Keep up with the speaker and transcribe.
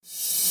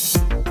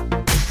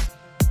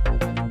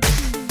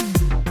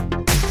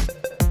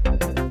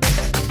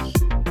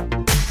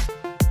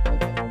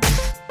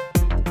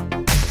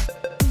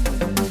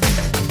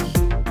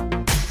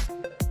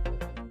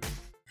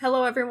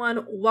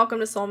everyone. Welcome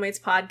to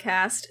Soulmates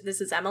Podcast. This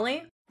is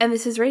Emily. And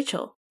this is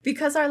Rachel.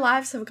 Because our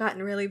lives have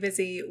gotten really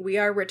busy, we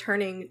are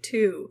returning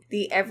to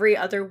the every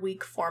other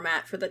week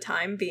format for the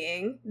time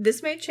being.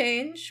 This may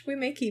change, we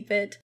may keep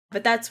it,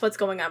 but that's what's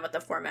going on with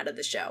the format of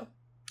the show.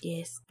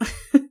 Yes.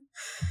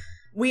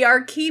 We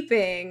are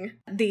keeping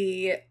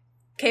the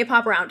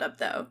K-pop roundup,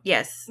 though.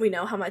 Yes. We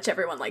know how much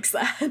everyone likes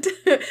that.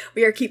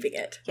 We are keeping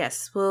it.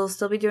 Yes, we'll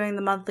still be doing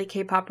the monthly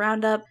K-pop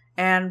roundup,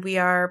 and we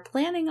are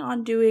planning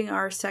on doing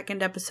our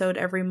second episode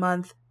every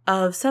month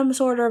of some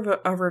sort of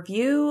a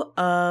review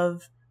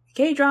of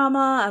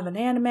K-drama, of an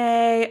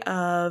anime,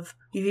 of...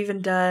 We've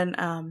even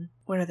done,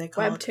 what are they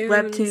called?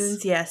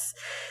 Webtoons, yes.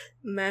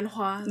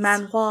 Manhwas.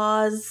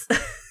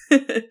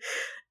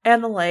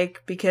 And the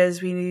like,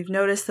 because we've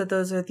noticed that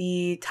those are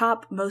the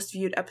top most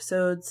viewed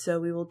episodes, so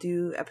we will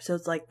do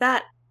episodes like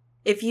that.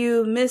 If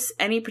you miss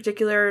any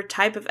particular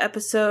type of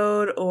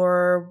episode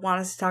or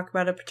want us to talk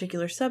about a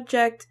particular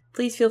subject,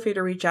 please feel free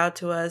to reach out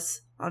to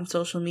us on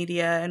social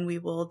media, and we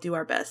will do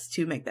our best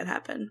to make that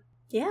happen.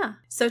 Yeah.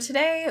 So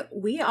today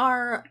we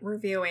are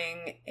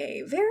reviewing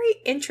a very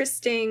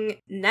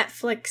interesting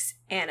Netflix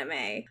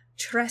anime,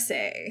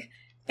 Trese.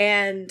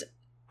 And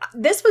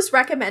this was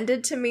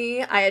recommended to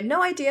me. I had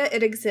no idea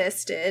it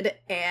existed,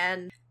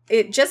 and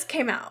it just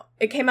came out.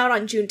 It came out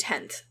on June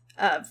 10th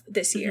of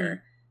this year.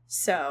 Mm-hmm.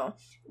 So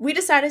we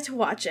decided to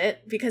watch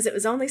it because it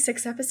was only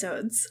 6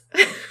 episodes.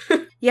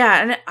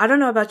 Yeah, and I don't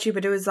know about you,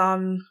 but it was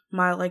on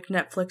my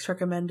Netflix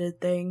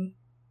recommended thing.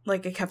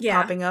 It kept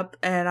popping up,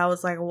 and I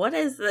was like, what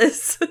is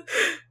this?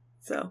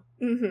 So.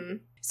 Mm-hmm.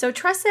 So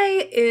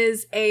Trese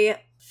is a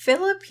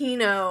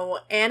Filipino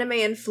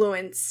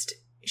anime-influenced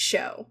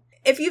show.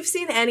 If you've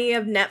seen any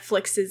of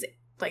Netflix's,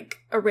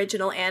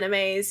 original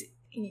animes,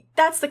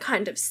 that's the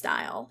kind of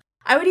style.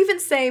 I would even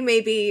say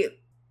maybe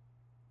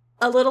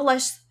a little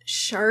less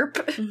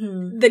sharp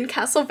than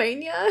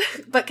Castlevania,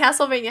 but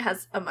Castlevania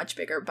has a much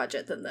bigger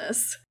budget than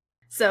this.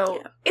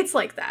 So It's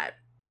like that.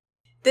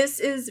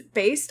 This is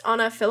based on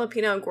a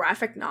Filipino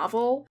graphic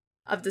novel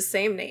of the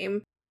same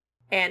name,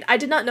 and I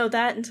did not know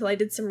that until I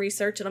did some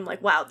research, and I'm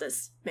like, wow,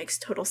 this makes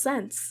total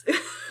sense.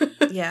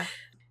 Yeah.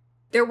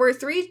 There were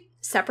 3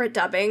 separate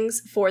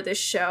dubbings for this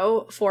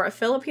show, for a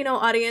Filipino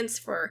audience,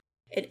 for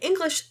an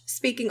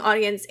English-speaking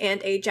audience,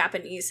 and a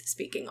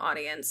Japanese-speaking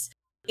audience.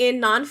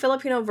 In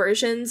non-Filipino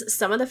versions,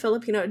 some of the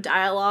Filipino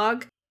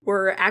dialogue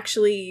were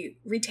actually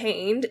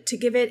retained to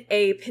give it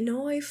a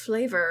Pinoy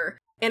flavor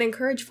and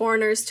encourage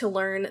foreigners to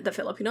learn the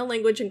Filipino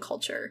language and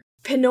culture.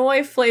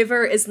 Pinoy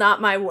flavor is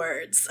not my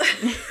words.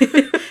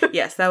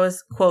 Yes, that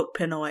was, quote,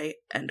 Pinoy,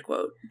 end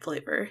quote,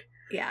 flavor.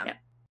 Yeah.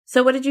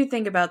 So what did you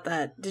think about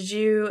that? Did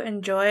you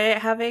enjoy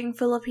having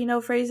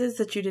Filipino phrases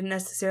that you didn't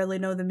necessarily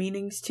know the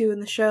meanings to in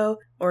the show?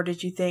 Or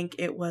did you think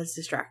it was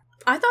distracting?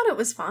 I thought it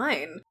was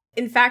fine.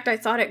 In fact, I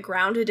thought it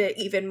grounded it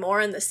even more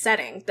in the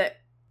setting, that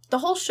the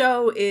whole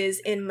show is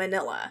in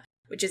Manila,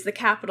 which is the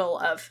capital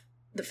of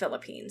the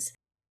Philippines.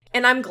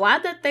 And I'm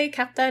glad that they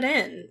kept that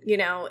in.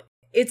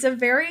 It's a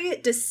very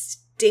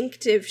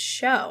distinctive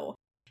show,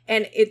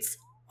 and it's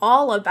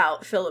all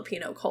about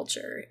Filipino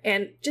culture.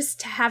 And just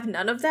to have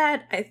none of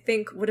that, I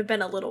think would have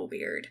been a little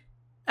weird.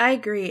 I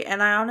agree,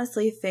 and I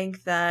honestly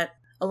think that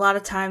a lot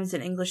of times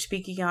an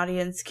English-speaking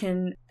audience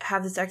can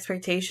have this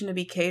expectation to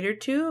be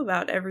catered to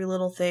about every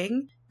little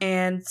thing,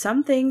 and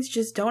some things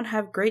just don't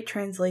have great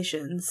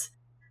translations.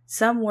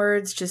 Some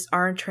words just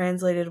aren't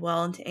translated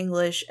well into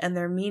English, and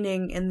their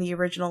meaning in the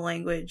original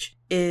language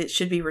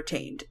should be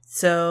retained.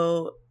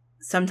 So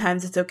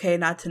sometimes it's okay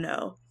not to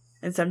know,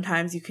 and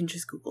sometimes you can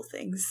just Google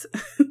things.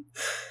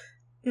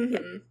 Mm-hmm.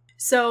 Yeah.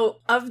 So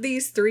of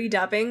these 3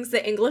 dubbings,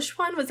 the English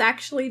one was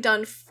actually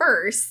done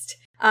first,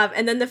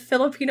 and then the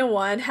Filipino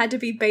one had to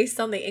be based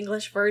on the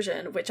English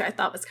version, which I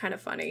thought was kind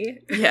of funny.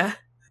 Yeah.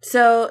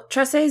 So,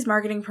 Trese's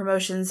marketing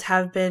promotions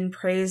have been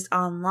praised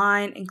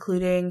online,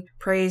 including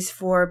praise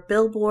for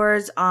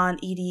billboards on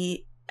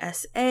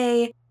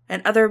EDSA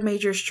and other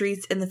major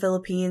streets in the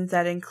Philippines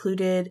that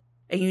included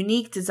a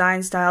unique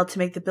design style to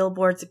make the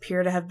billboards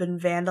appear to have been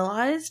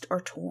vandalized or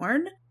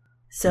torn.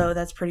 So,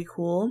 that's pretty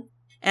cool.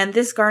 And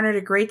this garnered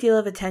a great deal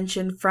of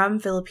attention from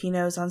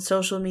Filipinos on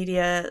social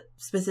media,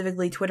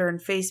 specifically Twitter and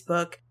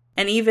Facebook.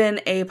 And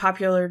even a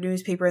popular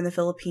newspaper in the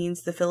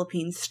Philippines, the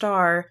Philippine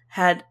Star,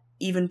 had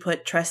even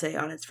put Trese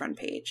on its front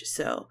page.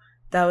 So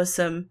that was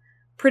some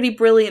pretty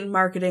brilliant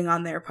marketing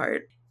on their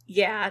part.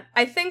 Yeah,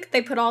 I think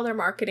they put all their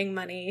marketing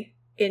money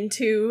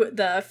into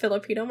the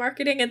Filipino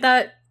marketing, and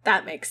that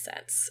makes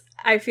sense.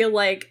 I feel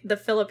like the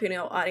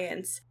Filipino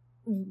audience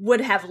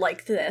would have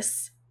liked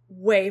this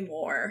way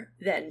more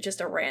than just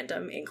a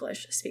random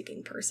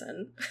English-speaking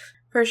person.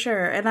 For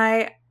sure. And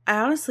I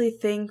honestly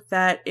think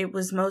that it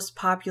was most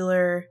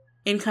popular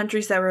in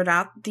countries that were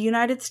not the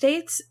United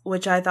States,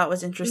 which I thought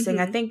was interesting.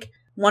 I think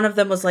one of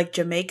them was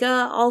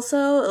Jamaica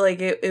also.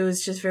 It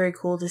was just very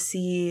cool to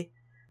see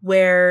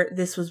where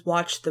this was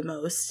watched the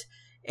most.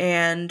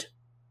 And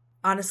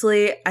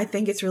honestly, I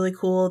think it's really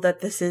cool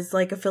that this is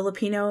a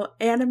Filipino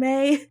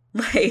anime.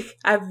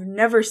 I've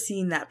never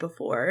seen that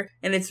before.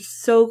 And it's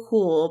so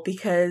cool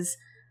because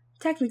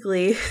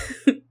technically,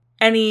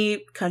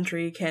 any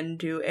country can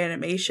do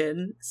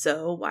animation,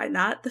 so why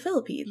not the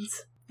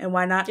Philippines? And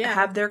why not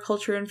have their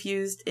culture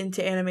infused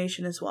into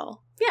animation as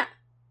well? Yeah.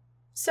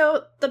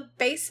 So the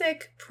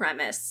basic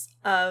premise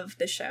of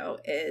the show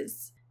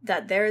is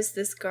that there is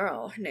this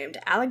girl named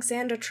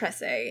Alexandra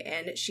Trece,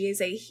 and she is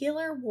a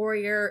healer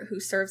warrior who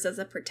serves as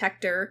a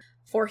protector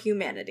for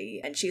humanity,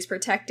 and she's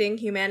protecting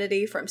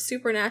humanity from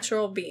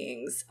supernatural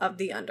beings of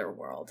the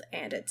underworld,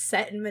 and it's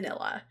set in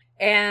Manila.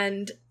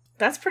 And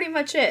that's pretty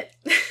much it.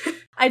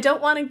 I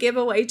don't want to give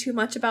away too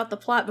much about the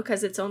plot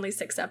because it's only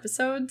 6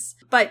 episodes,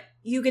 but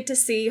you get to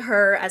see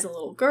her as a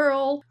little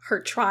girl,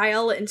 her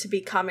trial into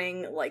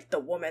becoming, like, the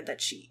woman that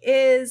she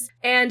is,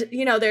 and,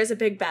 you know, there's a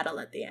big battle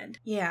at the end.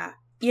 Yeah.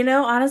 You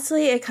know,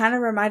 honestly, it kind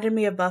of reminded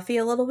me of Buffy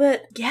a little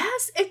bit.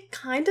 Yes, it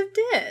kind of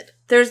did.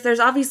 There's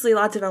obviously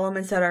lots of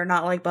elements that are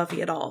not like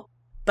Buffy at all,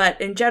 but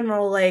in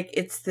general, like,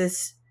 it's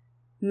this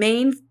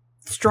main,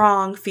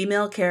 strong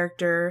female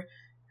character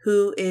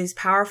who is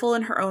powerful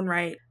in her own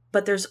right,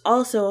 but there's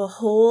also a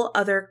whole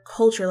other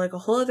culture, like a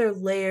whole other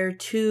layer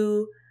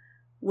to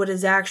what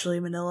is actually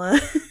Manila,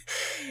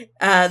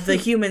 the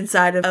human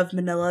side of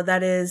Manila,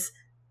 that is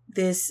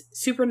this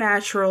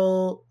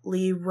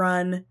supernaturally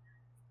run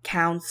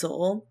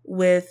council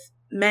with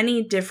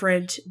many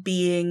different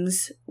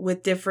beings,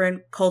 with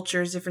different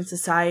cultures, different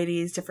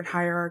societies, different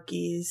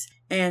hierarchies,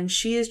 and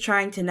she is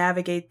trying to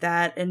navigate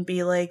that and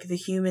be like the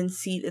human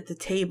seat at the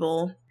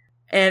table,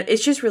 and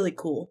it's just really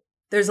cool.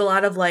 There's a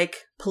lot of,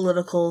 like,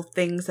 political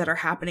things that are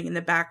happening in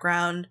the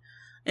background,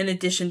 in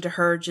addition to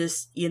her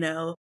just, you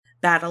know,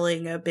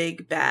 battling a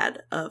big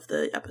bad of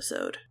the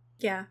episode.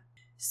 Yeah.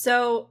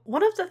 So,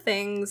 one of the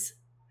things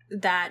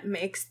that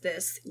makes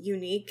this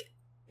unique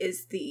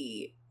is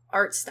the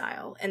art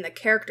style and the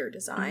character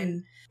design. Mm-hmm.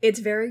 It's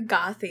very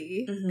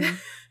gothy. Mm-hmm.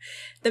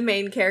 The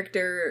main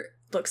character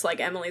looks like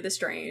Emily the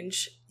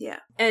Strange. Yeah.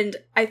 And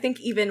I think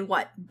even,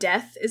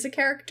 Death is a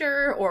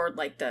character, or,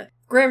 like, the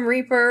Grim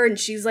Reaper, and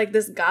she's like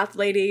this goth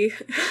lady.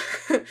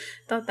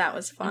 Thought that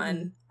was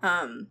fun.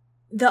 Mm-hmm.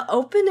 The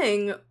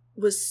opening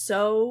was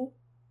so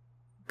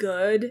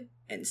good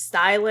and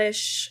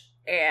stylish,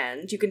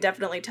 and you can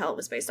definitely tell it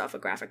was based off of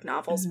graphic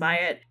novels by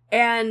it.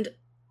 And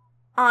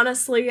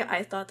honestly,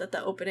 I thought that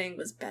the opening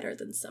was better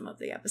than some of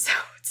the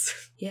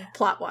episodes. Yeah.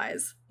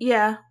 Plot-wise.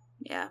 Yeah.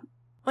 Yeah.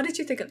 What did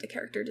you think of the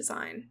character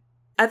design?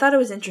 I thought it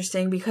was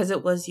interesting because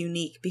it was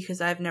unique,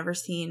 because I've never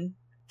seen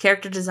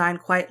character design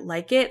quite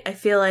like it. I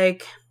feel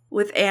like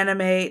with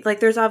anime, like,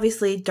 there's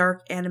obviously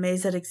dark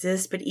animes that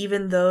exist, but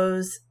even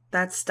those,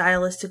 that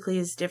stylistically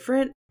is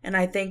different. And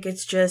I think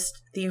it's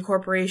just the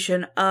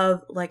incorporation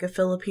of, like, a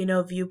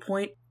Filipino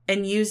viewpoint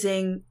and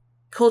using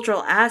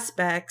cultural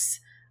aspects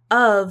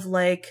of,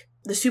 like,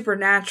 the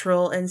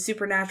supernatural and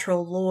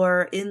supernatural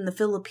lore in the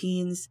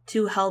Philippines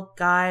to help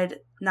guide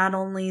not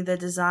only the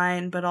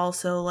design, but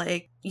also,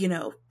 like, you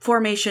know,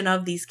 formation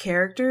of these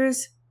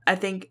characters. I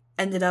think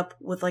ended up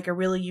with, like, a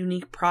really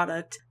unique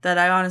product that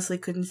I honestly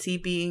couldn't see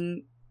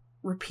being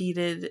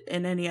repeated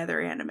in any other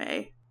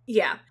anime.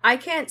 Yeah, I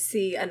can't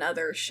see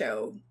another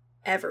show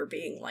ever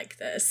being like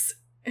this.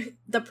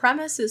 The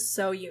premise is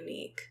so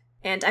unique,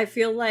 and I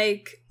feel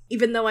like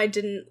even though I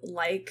didn't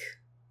like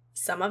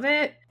some of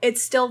it,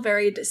 it's still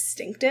very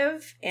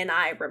distinctive, and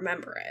I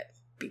remember it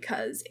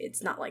because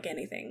it's not like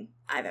anything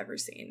I've ever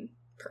seen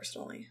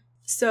personally.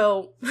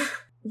 So,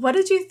 what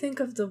did you think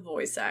of the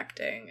voice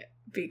acting?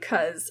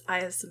 Because I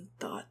have some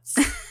thoughts.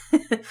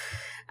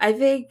 I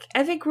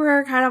think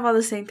we're kind of on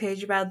the same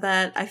page about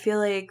that. I feel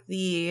like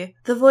the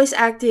voice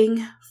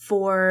acting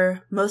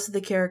for most of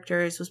the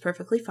characters was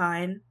perfectly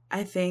fine.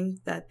 I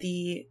think that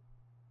the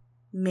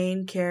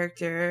main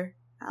character,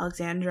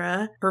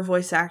 Alexandra, her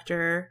voice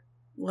actor,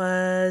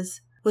 was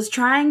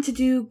trying to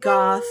do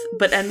goth,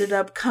 but ended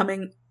up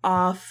coming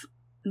off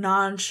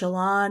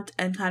nonchalant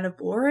and kind of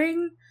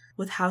boring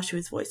with how she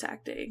was voice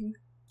acting.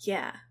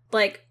 Yeah.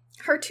 Like,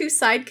 her 2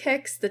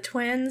 sidekicks, the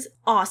twins,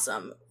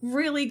 awesome.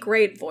 Really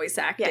great voice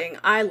acting. Yeah.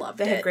 I loved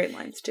it. They had great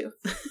lines, too.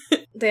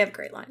 They have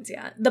great lines,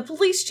 yeah. The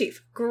police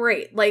chief,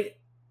 great. Like,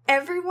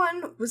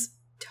 everyone was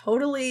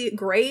totally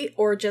great,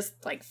 or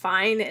just, like,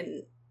 fine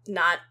and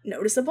not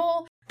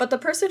noticeable. But the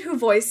person who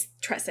voiced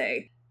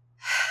Trece,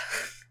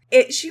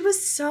 she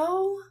was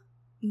so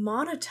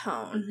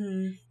monotone.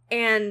 Mm-hmm.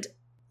 And,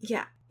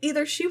 yeah,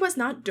 either she was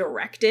not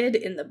directed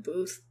in the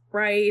booth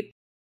right,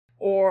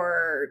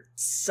 or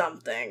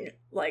something.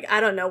 Like, I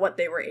don't know what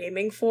they were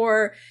aiming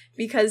for,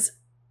 because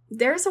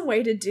there's a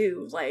way to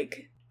do,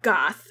 like,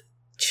 goth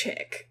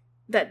chick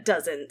that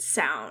doesn't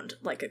sound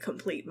like a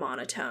complete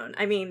monotone.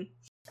 I mean,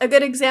 a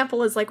good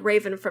example is, like,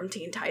 Raven from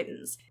Teen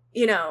Titans.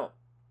 You know,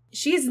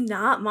 she's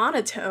not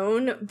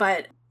monotone,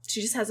 but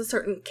she just has a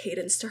certain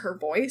cadence to her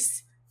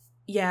voice.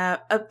 Yeah,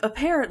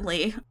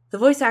 apparently, the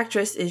voice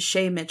actress is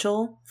Shay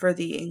Mitchell for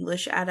the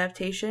English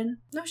adaptation.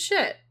 No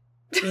shit.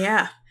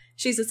 Yeah.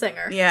 She's a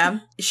singer. Yeah.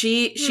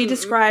 She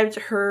described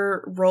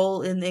her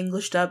role in the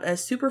English dub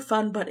as super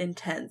fun but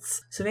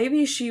intense. So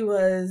maybe she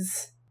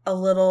was a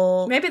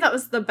little... Maybe that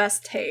was the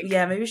best take.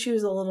 Yeah, maybe she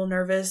was a little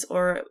nervous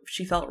or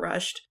she felt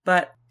rushed.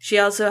 But she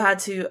also had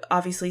to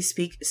obviously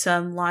speak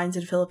some lines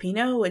in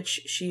Filipino,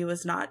 which she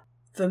was not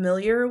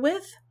familiar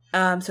with.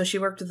 So she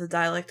worked with a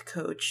dialect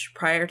coach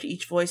prior to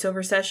each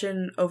voiceover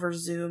session over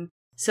Zoom.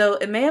 So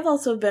it may have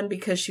also been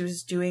because she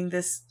was doing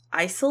this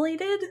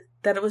isolated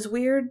that it was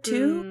weird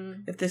too,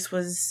 if this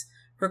was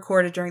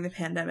recorded during the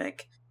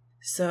pandemic.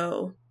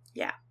 So,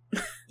 yeah.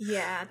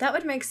 Yeah, that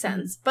would make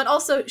sense. But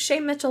also, Shay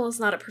Mitchell is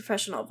not a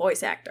professional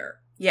voice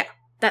actor. Yeah.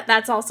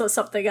 That's also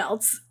something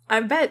else. I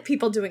bet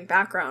people doing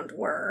background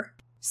were.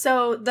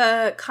 So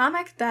the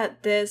comic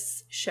that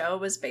this show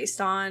was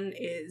based on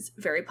is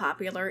very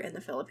popular in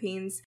the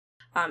Philippines.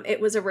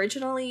 It was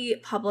originally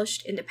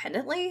published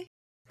independently,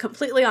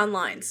 completely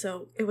online,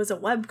 so it was a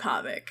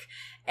webcomic.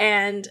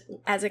 And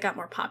as it got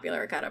more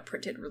popular, it got a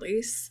printed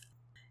release.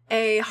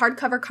 A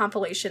hardcover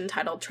compilation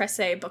titled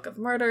Trece Book of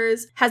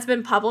Murders has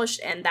been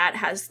published, and that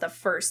has the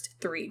first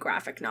 3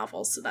 graphic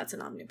novels, so that's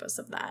an omnibus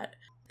of that.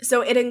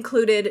 So it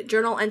included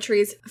journal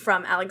entries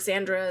from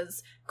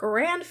Alexandra's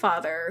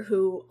grandfather,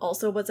 who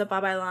also was a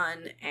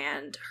Babaylan,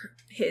 and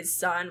his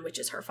son, which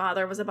is her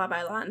father, was a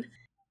Babaylan.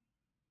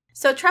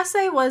 So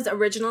Trece was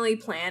originally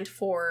planned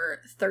for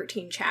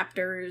 13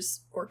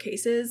 chapters or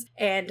cases,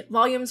 and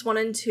volumes 1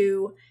 and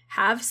 2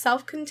 have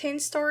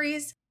self-contained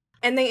stories,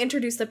 and they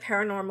introduced the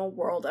paranormal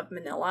world of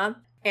Manila.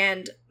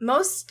 And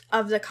most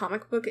of the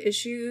comic book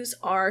issues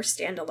are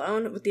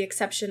standalone, with the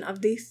exception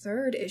of the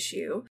 3rd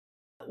issue,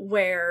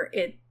 where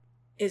it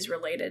is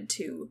related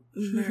to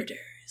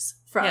murders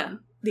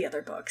from the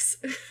other books.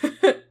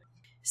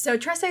 So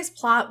Trece's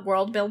plot,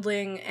 world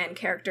building, and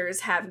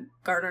characters have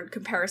garnered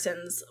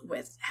comparisons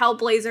with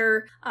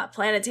Hellblazer,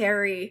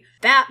 Planetary,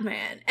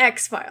 Batman,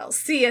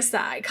 X-Files,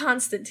 CSI,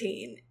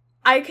 Constantine.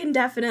 I can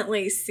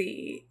definitely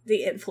see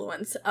the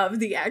influence of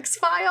the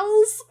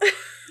X-Files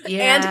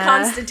and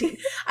Constantine.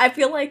 I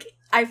feel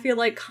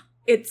like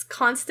it's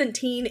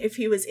Constantine if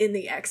he was in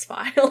the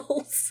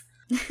X-Files.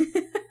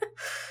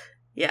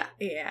 Yeah.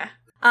 Yeah.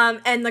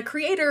 And the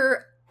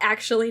creator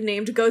actually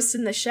named Ghost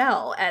in the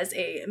Shell as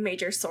a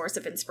major source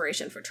of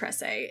inspiration for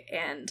Trece,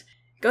 and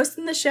Ghost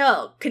in the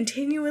Shell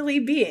continually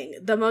being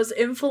the most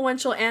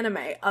influential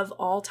anime of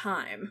all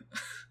time.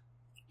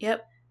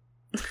 Yep.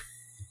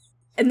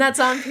 And that's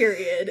on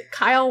period.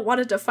 Kyle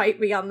wanted to fight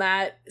me on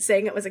that,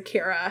 saying it was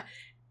Akira.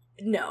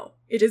 No,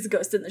 it is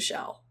Ghost in the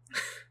Shell.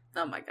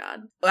 Oh my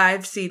god.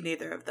 I've seen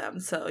neither of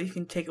them, so you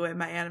can take away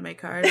my anime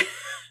card.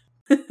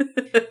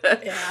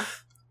 Yeah.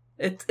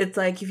 It's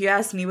like, if you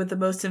ask me what the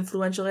most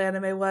influential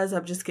anime was,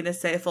 I'm just gonna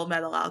say Full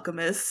Metal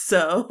Alchemist,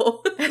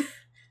 so...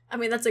 I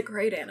mean, that's a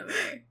great anime.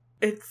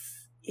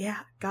 It's,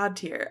 god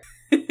tier.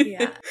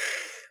 Yeah.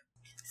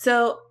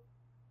 So,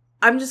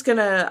 I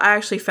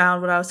actually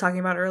found what I was talking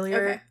about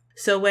earlier. Okay.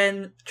 So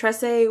when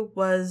Trece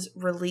was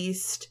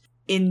released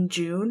in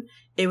June,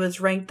 it was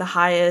ranked the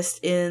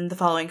highest in the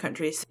following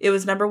countries. It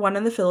was number 1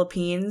 in the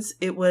Philippines,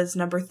 it was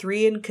number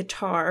 3 in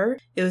Qatar,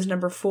 it was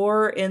number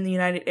 4 in the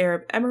United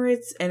Arab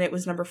Emirates, and it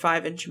was number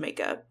 5 in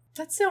Jamaica.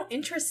 That's so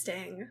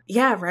interesting.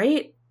 Yeah,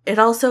 right? It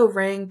also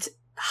ranked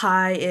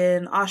high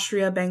in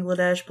Austria,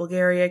 Bangladesh,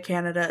 Bulgaria,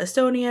 Canada,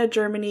 Estonia,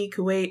 Germany,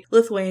 Kuwait,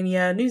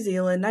 Lithuania, New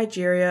Zealand,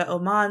 Nigeria,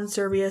 Oman,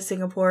 Serbia,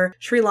 Singapore,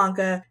 Sri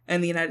Lanka,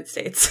 and the United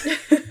States.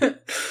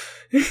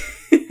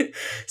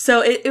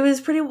 So it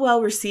was pretty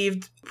well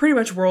received pretty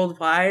much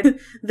worldwide.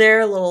 There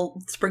are little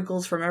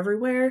sprinkles from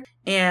everywhere.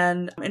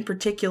 And in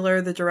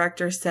particular, the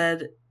director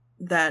said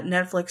that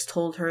Netflix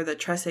told her that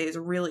Trece is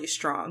really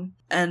strong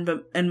and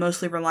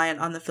mostly reliant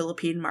on the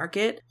Philippine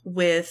market,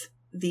 with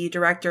the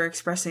director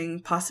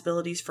expressing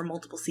possibilities for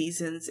multiple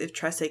seasons if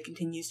Trece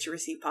continues to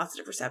receive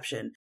positive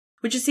reception.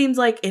 Which it seems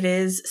like it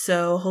is,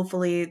 so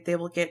hopefully they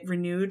will get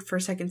renewed for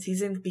a second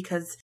season,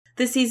 because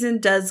this season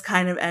does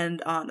kind of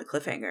end on a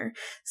cliffhanger.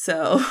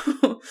 So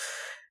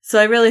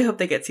I really hope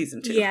they get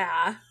season 2.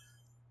 Yeah.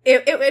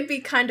 It would be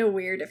kind of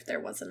weird if there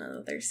wasn't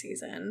another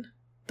season,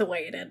 the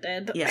way it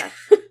ended. Yeah.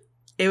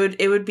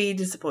 It would be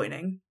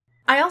disappointing.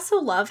 I also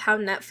love how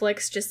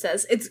Netflix just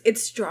says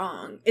it's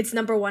strong. It's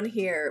number 1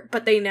 here,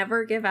 but they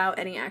never give out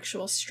any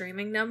actual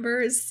streaming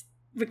numbers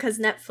because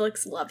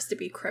Netflix loves to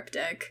be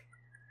cryptic.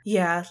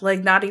 Yeah,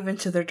 like not even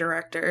to their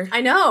director.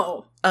 I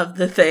know. Of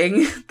the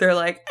thing. They're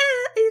like,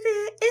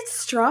 it's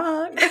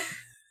strong.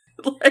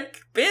 Like,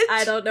 bitch.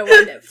 I don't know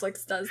why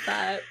Netflix does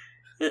that.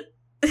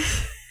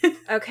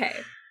 Okay.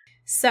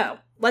 So,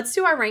 let's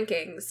do our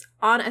rankings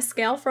on a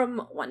scale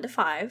from 1 to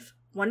 5.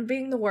 1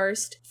 being the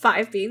worst,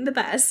 5 being the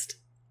best.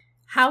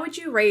 How would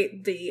you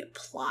rate the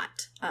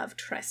plot of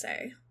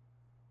Trece?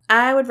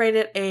 I would rate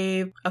it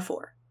a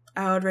 4.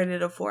 I would rate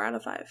it a 4 out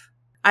of 5.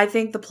 I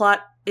think the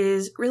plot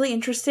is really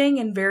interesting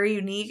and very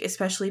unique,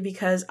 especially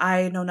because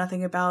I know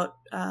nothing about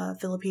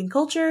Philippine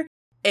culture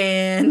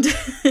and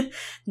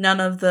none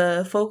of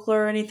the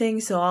folklore or anything,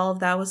 so all of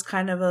that was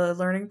kind of a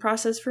learning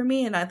process for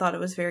me, and I thought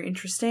it was very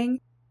interesting.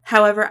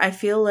 However, I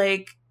feel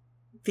like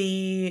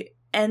the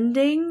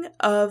ending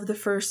of the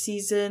first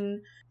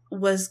season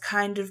was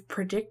kind of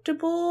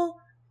predictable,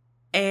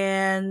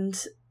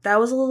 and that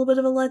was a little bit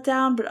of a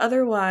letdown, but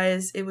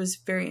otherwise it was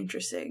very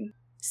interesting.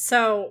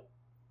 So,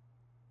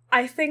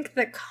 I think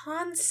the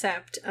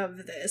concept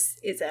of this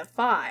is a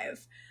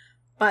 5,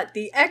 but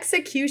the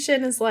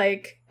execution is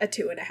like a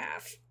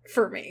 2.5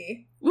 for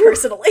me,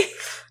 personally.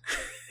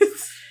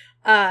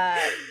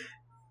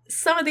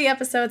 Some of the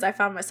episodes I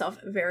found myself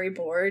very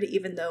bored,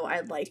 even though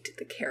I liked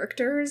the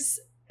characters,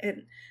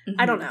 and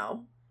I don't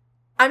know.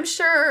 I'm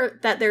sure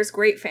that there's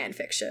great fan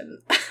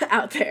fiction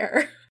out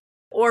there.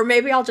 Or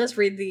maybe I'll just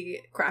read the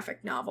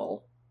graphic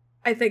novel.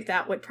 I think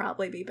that would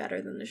probably be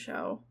better than the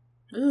show.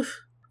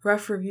 Oof.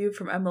 Rough review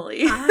from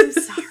Emily. I'm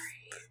sorry.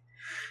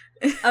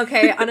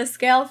 Okay, on a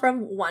scale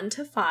from 1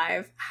 to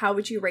 5, how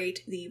would you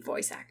rate the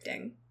voice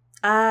acting?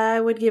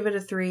 I would give it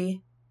a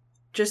 3.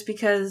 Just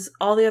because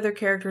all the other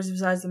characters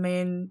besides the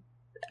main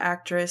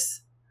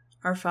actress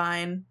are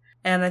fine.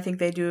 And I think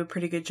they do a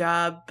pretty good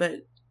job.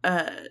 But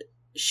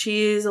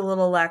she's a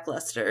little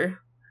lackluster.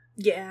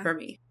 Yeah. For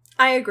me.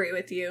 I agree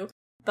with you.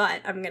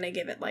 But I'm going to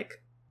give it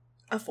like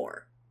a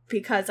 4.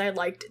 Because I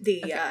liked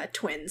the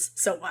twins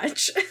so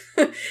much.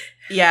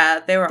 Yeah,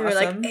 they were awesome. They were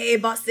like, hey,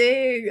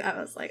 bossy.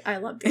 I was like, I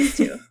love these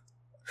two.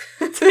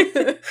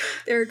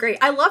 They were great.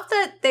 I love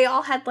that they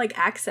all had like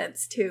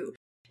accents too.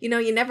 You know,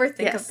 you never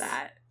think of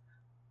that.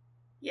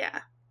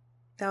 Yeah.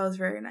 That was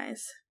very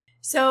nice.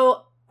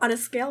 So, on a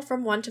scale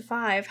from 1 to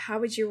 5, how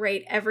would you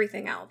rate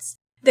everything else?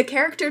 The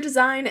character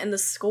design and the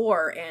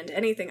score and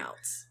anything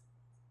else.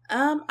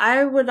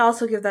 I would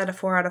also give that a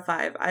 4 out of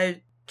 5.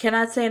 I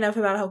cannot say enough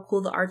about how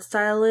cool the art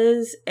style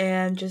is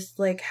and just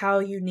like how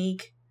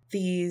unique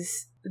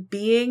these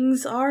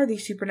beings are,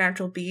 these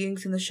supernatural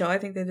beings in the show. I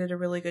think they did a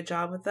really good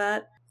job with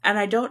that. And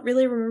I don't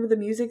really remember the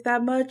music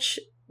that much,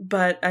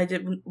 but I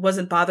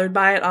wasn't bothered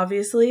by it,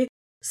 obviously.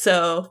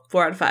 So,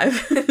 4 out of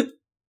 5.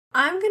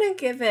 I'm gonna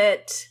give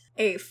it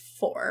a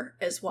 4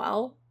 as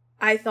well.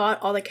 I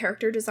thought all the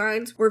character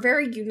designs were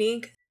very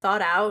unique,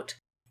 thought out,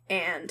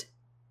 and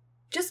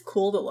just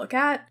cool to look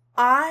at.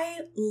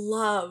 I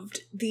loved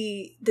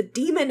the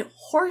demon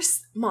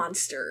horse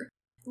monster.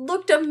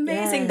 Looked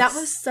amazing. Yes. That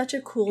was such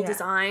a cool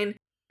design.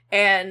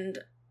 And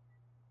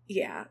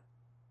yeah,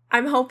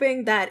 I'm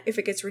hoping that if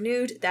it gets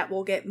renewed, that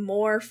we'll get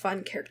more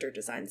fun character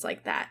designs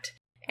like that.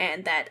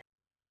 And that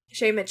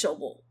Shay Mitchell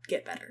will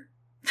get better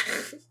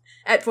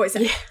at voice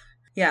acting.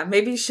 Yeah,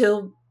 maybe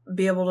she'll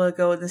be able to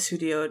go in the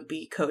studio and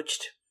be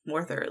coached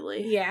more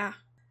thoroughly. Yeah.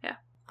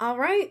 All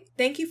right.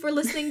 Thank you for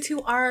listening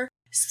to our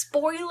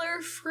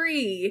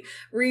spoiler-free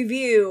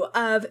review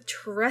of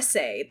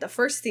Tresse, the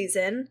first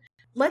season.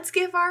 Let's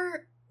give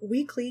our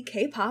weekly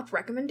K-pop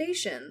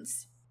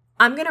recommendations.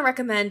 I'm going to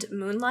recommend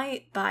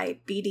Moonlight by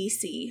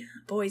BDC,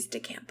 Boys de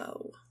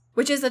Campo,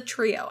 which is a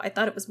trio. I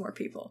thought it was more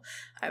people.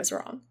 I was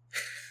wrong.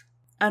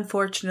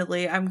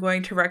 Unfortunately, I'm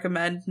going to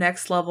recommend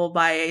Next Level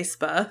by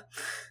aespa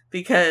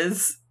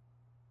because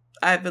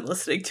I've been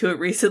listening to it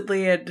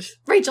recently and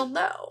Rachel,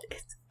 no.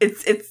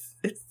 It's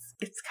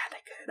kind of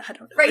good. I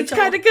don't know. Rachel. It's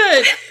kind of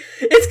good.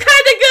 It's kind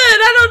of good.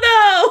 I don't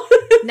know.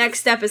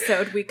 Next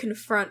episode, we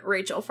confront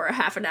Rachel for a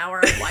half an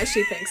hour on why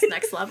she thinks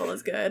Next Level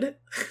is good.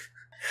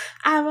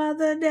 I'm on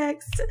the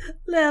next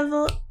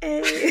level.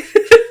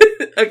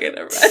 Okay,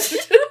 never mind.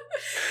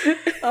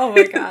 Oh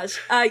my gosh.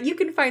 You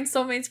can find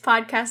Soulmates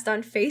Podcast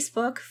on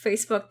Facebook,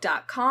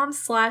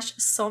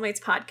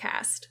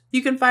 facebook.com/soulmatespodcast.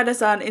 You can find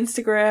us on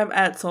Instagram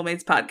at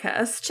Soulmates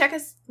Podcast.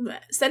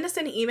 Send us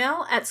an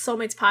email at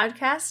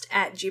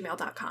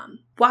soulmatespodcast@gmail.com.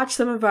 Watch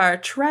some of our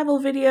travel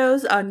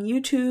videos on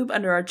YouTube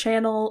under our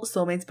channel,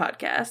 Soulmates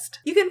Podcast.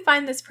 You can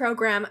find this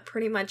program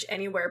pretty much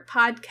anywhere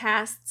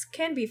podcasts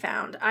can be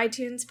found.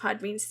 iTunes,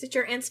 Podbean,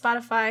 Stitcher, and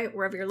Spotify,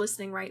 wherever you're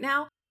listening right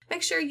now.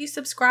 Make sure you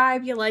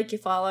subscribe, you like, you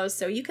follow,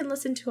 so you can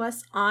listen to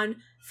us on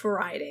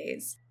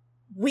Fridays.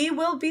 We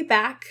will be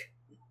back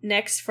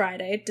next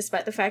Friday,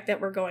 despite the fact that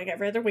we're going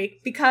every other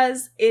week,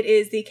 because it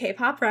is the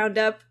K-pop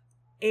Roundup,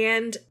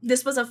 and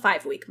this was a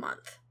 5-week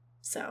month.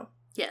 So,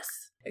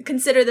 yes.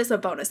 Consider this a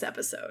bonus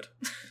episode.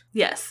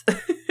 Yes.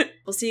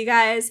 We'll see you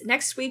guys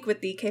next week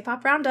with the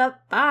K-pop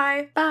Roundup.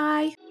 Bye!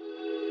 Bye!